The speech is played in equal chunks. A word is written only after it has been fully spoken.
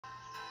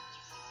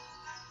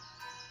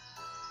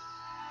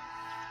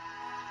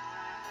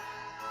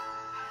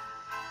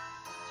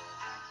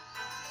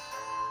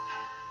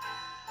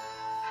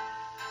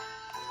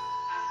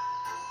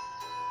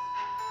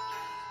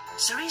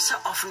Cereza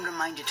often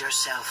reminded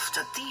herself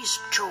that these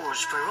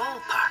chores were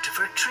all part of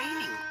her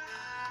training.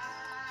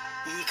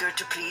 Eager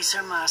to please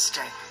her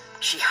master,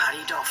 she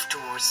hurried off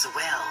towards the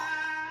well.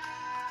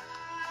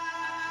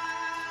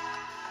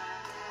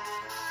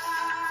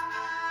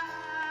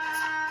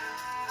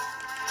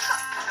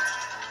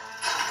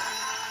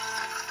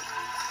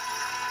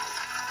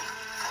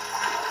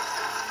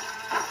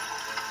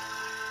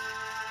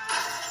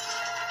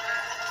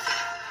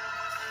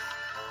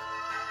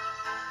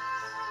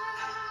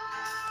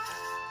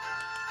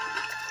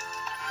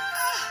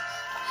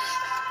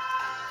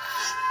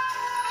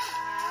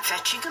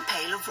 Fetching a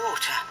pail of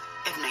water,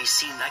 it may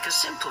seem like a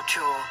simple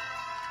chore,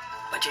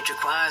 but it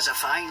requires a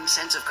fine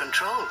sense of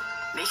control,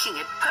 making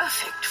it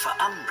perfect for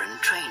Umbran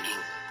training.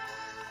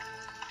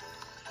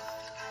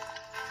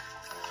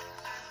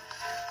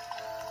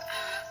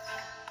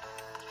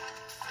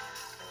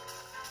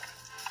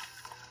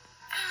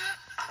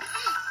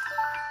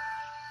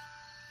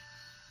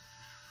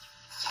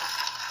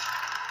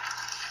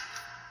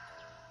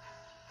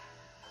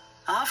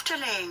 After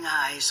laying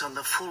eyes on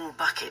the full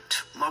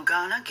bucket,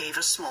 Morgana gave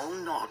a small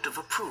nod of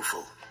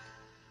approval.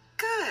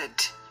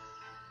 Good.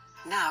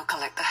 Now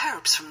collect the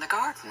herbs from the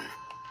garden.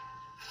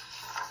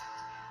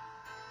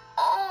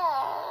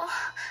 Oh.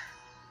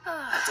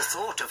 At the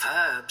thought of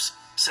herbs,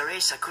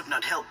 Cereza could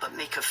not help but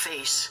make a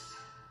face.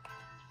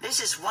 This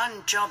is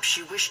one job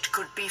she wished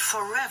could be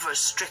forever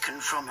stricken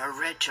from her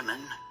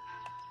regimen.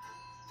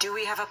 Do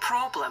we have a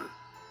problem?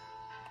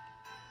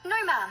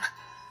 No, ma'am.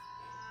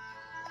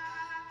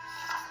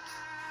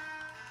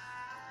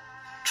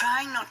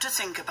 Trying not to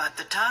think about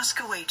the task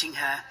awaiting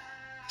her,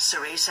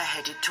 Cereza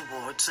headed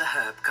towards the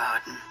herb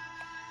garden.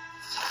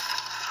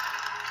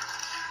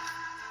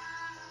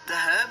 The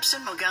herbs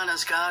in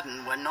Morgana's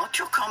garden were not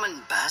your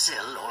common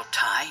basil or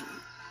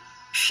thyme.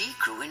 She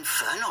grew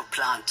infernal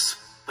plants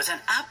with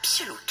an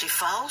absolutely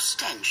foul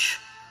stench.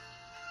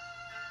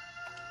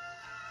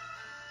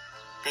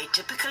 They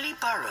typically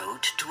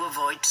burrowed to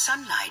avoid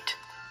sunlight,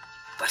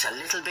 but a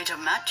little bit of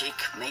magic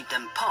made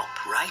them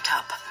pop right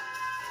up.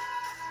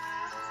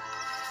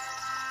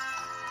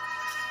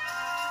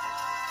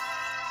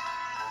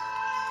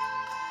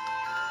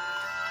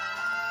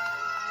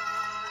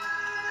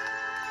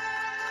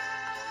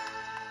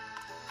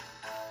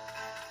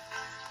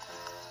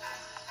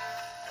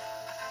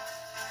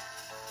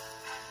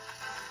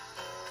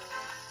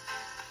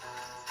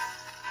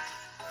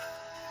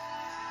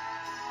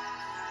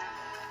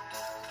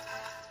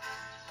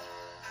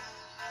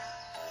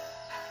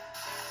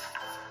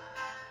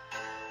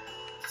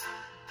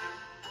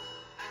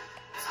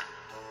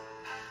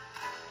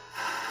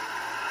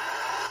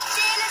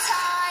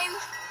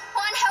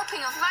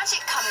 Of magic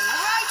coming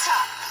right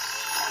up.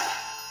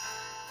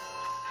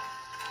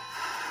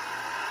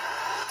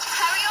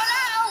 Hurry on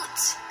out.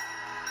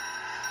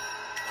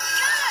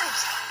 Good.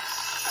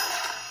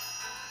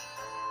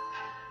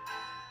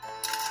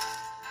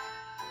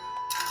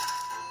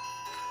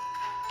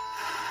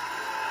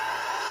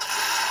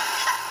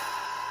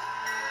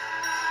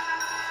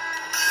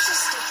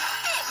 Just a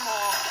bit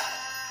more.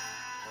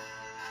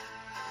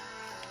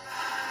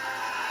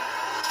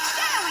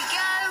 There we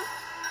go.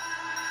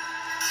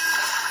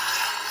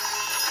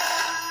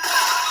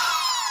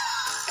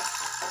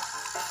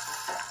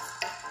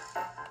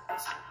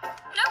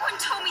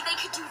 Told me they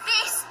could do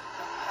this.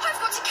 I've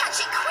got to catch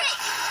it quick.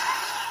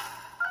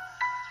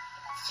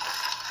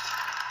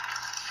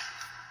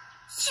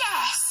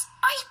 Yes,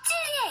 I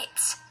did it.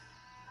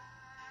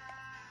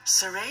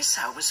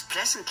 Cereza was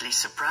pleasantly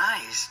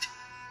surprised.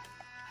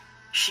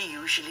 She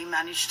usually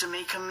managed to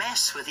make a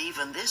mess with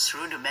even this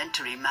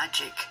rudimentary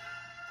magic.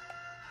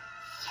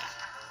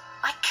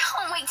 I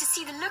can't wait to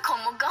see the look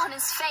on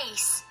Morgana's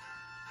face.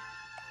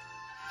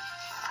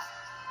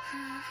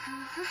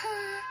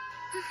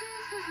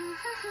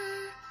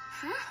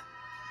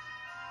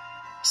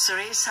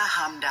 Cereza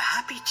hummed a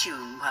happy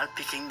tune while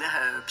picking the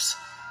herbs.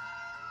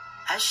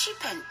 As she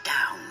bent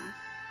down,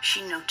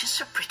 she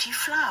noticed a pretty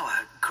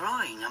flower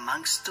growing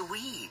amongst the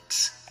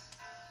weeds.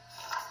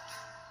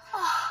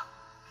 Oh,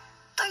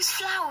 those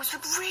flowers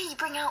would really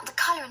bring out the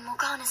colour in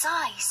Morgana's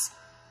eyes.